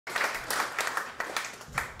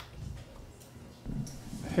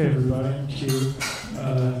Hey everybody, I'm Q.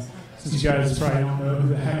 Since you guys probably don't know who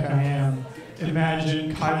the heck I am,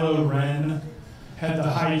 imagine Kylo Ren had the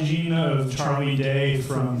hygiene of Charlie Day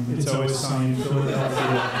from It's Always Sunny in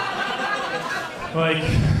Philadelphia. Like,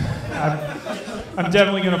 I'm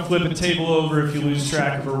definitely going to flip a table over if you lose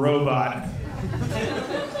track of a robot.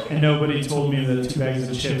 And nobody told me that 2 bags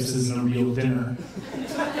of chips isn't a real dinner.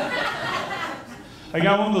 I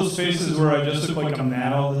got one of those faces where I just look like I'm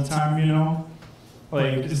mad all the time, you know?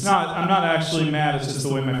 Like, I'm not actually mad, it's just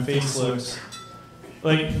the way my face looks.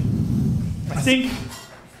 Like, I think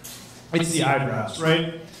it's the eyebrows,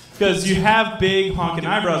 right? Because you have big honking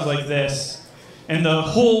eyebrows like this, and the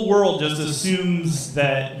whole world just assumes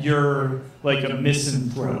that you're like a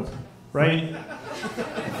misanthrope, right?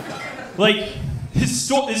 Like, this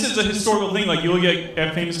is a historical thing. Like, you look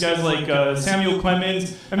at famous guys like Samuel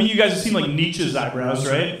Clemens. I mean, you guys have seen like Nietzsche's eyebrows,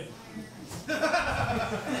 right?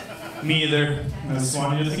 Me either. I just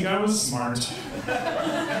wanted you to think I was smart.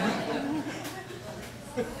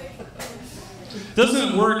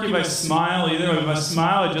 Doesn't work if I smile either. If I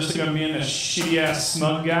smile, I just think I'm being a shitty-ass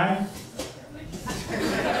smug guy.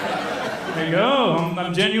 There you go.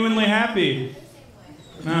 I'm genuinely happy.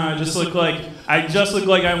 No, I just look like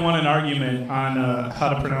I won an argument on how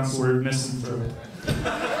to pronounce the word misanthrope.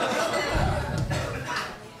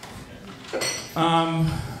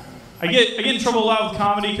 I get in trouble a lot with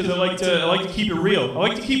comedy because I like to keep it real. I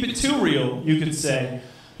like to keep it too real, you could say.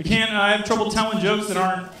 I have trouble telling jokes that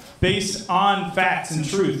aren't based on facts and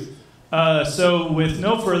truth. So with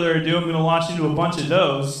no further ado, I'm going to launch into a bunch of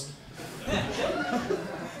those.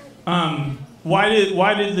 Why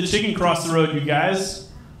did the chicken cross the road, you guys?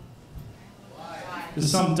 Because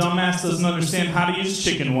some dumbass doesn't understand how to use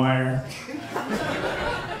chicken wire.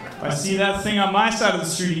 If I see that thing on my side of the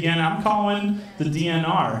street again, I'm calling the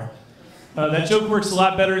DNR. That joke works a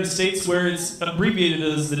lot better in states where it's abbreviated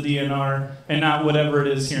as the DNR and not whatever it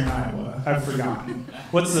is here in Iowa. I've forgotten.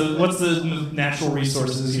 What's the natural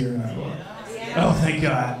resources here in Iowa? Oh, thank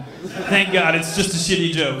God. Thank God, it's just a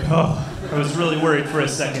shitty joke. Oh, I was really worried for a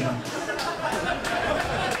second.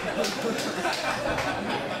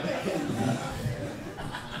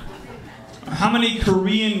 How many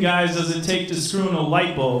Korean guys does it take to screw in a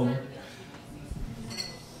light bulb?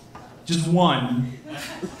 Just one.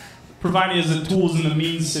 Provided he has the tools and the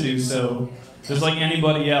means to do so, just like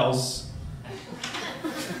anybody else.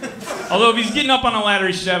 Although if he's getting up on a ladder,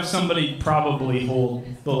 he should have somebody probably hold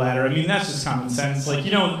the ladder. I mean, that's just common sense. Like, you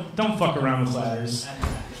don't fuck around with ladders.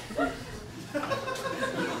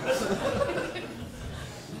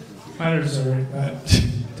 Ladders are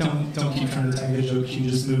don't keep trying to tag a joke. You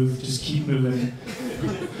just keep moving.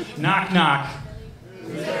 Knock knock.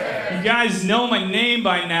 You guys know my name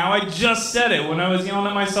by now. I just said it when I was yelling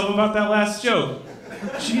at myself about that last joke.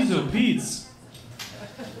 Jeez, oh Pete's.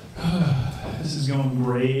 This is going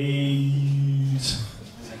great.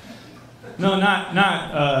 No,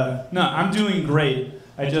 I'm doing great.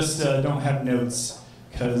 I just don't have notes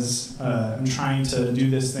because I'm trying to do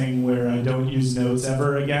this thing where I don't use notes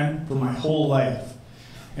ever again for my whole life.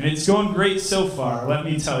 And it's going great so far, let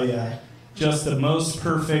me tell you. Just the most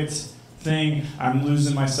perfect thing. I'm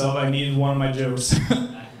losing myself. I needed one of my jokes.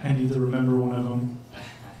 I need to remember one of them.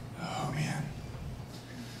 Oh, man.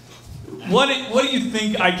 What do you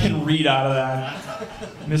think I can read out of that,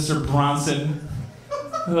 Mr. Bronson?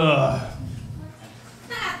 Ugh.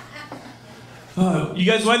 You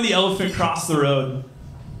guys, why did the elephant cross the road?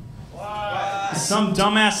 What? Some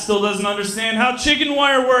dumbass still doesn't understand how chicken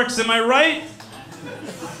wire works, am I right?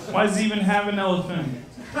 Why does he even have an elephant?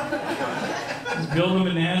 He's building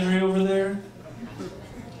a menagerie over there.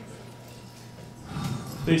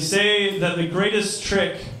 They say that the greatest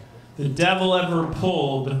trick the devil ever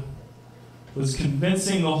pulled was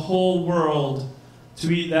convincing the whole world to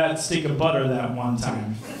eat that stick of butter that one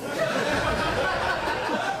time.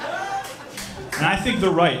 And I think they're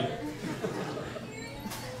right.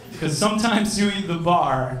 Because sometimes you eat the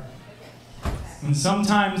bar, and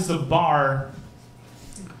sometimes the bar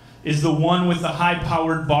is the one with the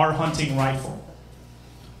high-powered bar hunting rifle.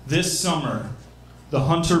 This summer, the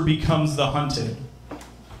hunter becomes the hunted.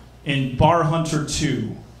 In Bar Hunter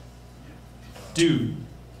 2, dude,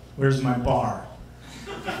 where's my bar?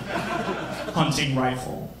 Hunting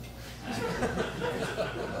rifle.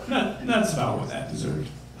 That's about what that deserved.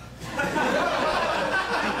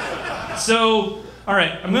 So, all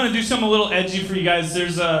right, I'm going to do something a little edgy for you guys.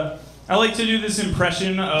 I like to do this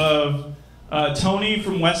impression of Tony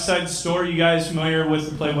from West Side Story. You guys familiar with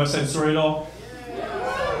the play West Side Story at all?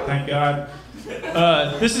 Thank God.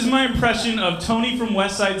 This is my impression of Tony from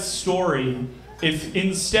West Side Story if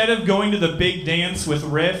instead of going to the big dance with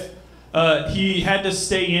Riff, he had to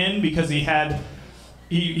stay in because he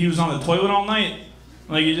was on the toilet all night.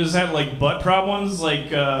 Like he just had like butt problems,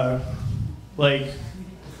 like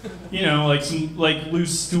you know, like some like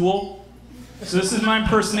loose stool. So this is my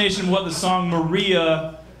impersonation of what the song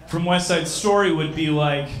Maria from West Side Story would be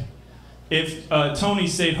like if Tony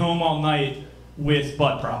stayed home all night with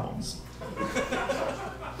butt problems.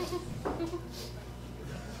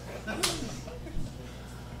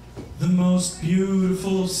 The most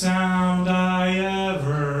beautiful sound I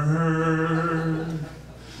ever heard.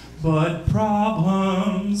 But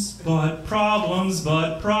problems, but problems,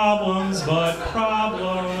 but problems, but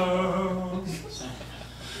problems.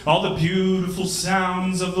 All the beautiful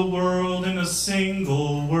sounds of the world in a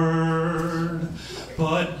single word.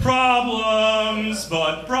 But problems,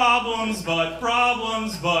 but problems, but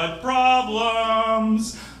problems, but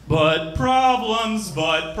problems. But problems,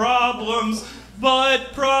 but problems,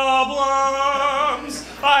 but problems.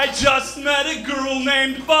 I just met a girl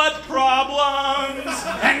named Butt Problems,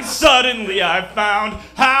 and suddenly I found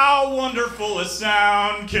how wonderful a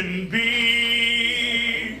sound can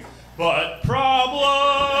be. Butt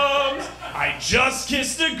Problems. I just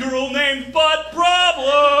kissed a girl named Butt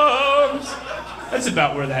Problems. That's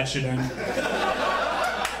about where that should end.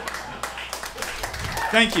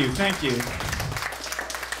 Thank you, thank you.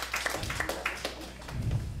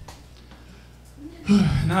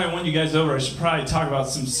 Now I won you guys over, I should probably talk about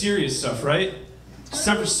some serious stuff, right? It's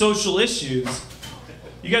time for social issues.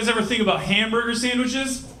 You guys ever think about hamburger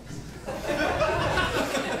sandwiches?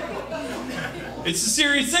 It's a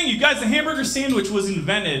serious thing. You guys, the hamburger sandwich was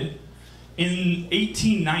invented in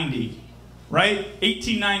 1890, right?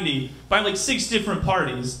 1890, by like 6 different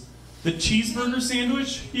parties. The cheeseburger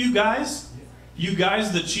sandwich, you guys, the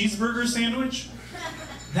cheeseburger sandwich,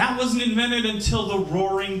 that wasn't invented until the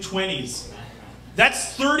Roaring 20s.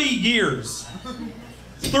 That's 30 years.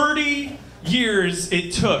 30 years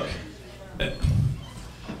it took.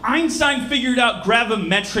 Einstein figured out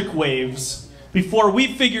gravimetric waves before we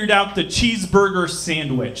figured out the cheeseburger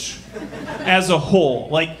sandwich as a whole.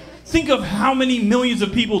 Like, think of how many millions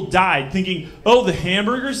of people died thinking, oh, the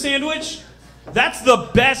hamburger sandwich? That's the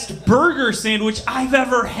best burger sandwich I've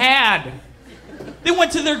ever had. They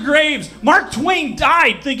went to their graves. Mark Twain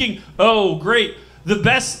died thinking, oh, great. The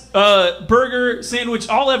best burger sandwich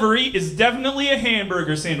I'll ever eat is definitely a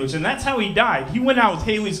hamburger sandwich. And that's how he died. He went out with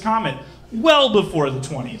Halley's Comet well before the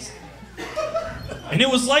 20s. And it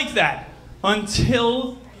was like that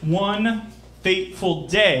until one fateful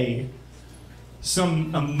day,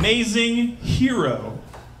 some amazing hero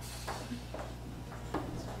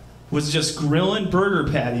was just grilling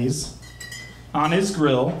burger patties on his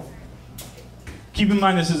grill. Keep in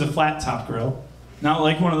mind this is a flat top grill. Not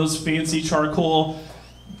like one of those fancy charcoal,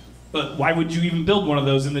 but why would you even build one of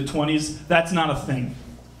those in the 20s? That's not a thing.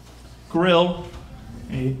 Grill,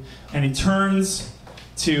 and he turns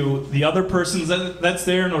to the other person that's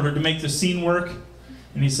there in order to make the scene work,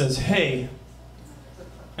 and he says, hey.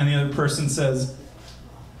 And the other person says,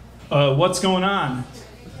 what's going on?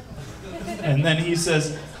 And then he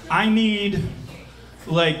says, I need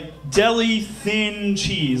like deli thin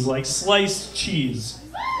cheese, like sliced cheese.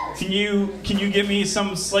 Can you give me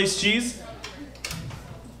some sliced cheese?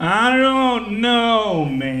 I don't know,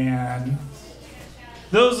 man.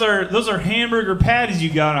 Those are hamburger patties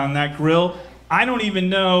you got on that grill. I don't even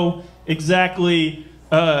know exactly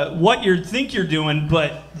what you think you're doing,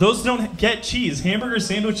 but those don't get cheese. Hamburger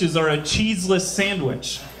sandwiches are a cheeseless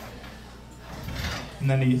sandwich. And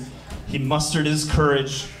then he mustered his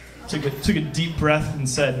courage, took a deep breath, and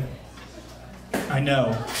said, I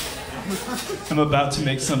know. I'm about to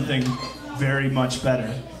make something very much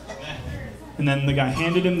better. And then the guy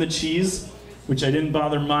handed him the cheese, which I didn't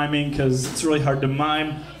bother miming because it's really hard to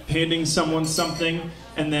mime handing someone something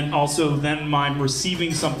and then also mime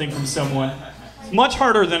receiving something from someone. Much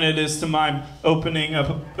harder than it is to mime opening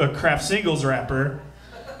up a Kraft Singles wrapper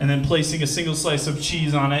and then placing a single slice of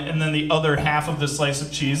cheese on it and then the other half of the slice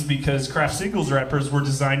of cheese because Kraft Singles wrappers were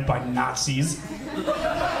designed by Nazis.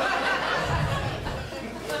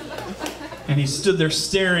 And he stood there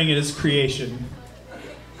staring at his creation.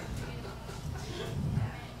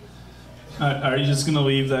 Are you just gonna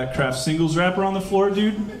leave that Kraft Singles wrapper on the floor,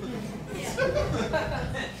 dude?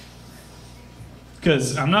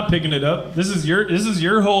 Because I'm not picking it up. This is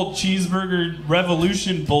your whole cheeseburger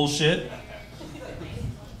revolution bullshit.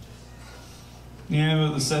 Yeah,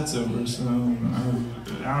 but the set's over, so I don't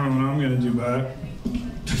know what I'm gonna do about it.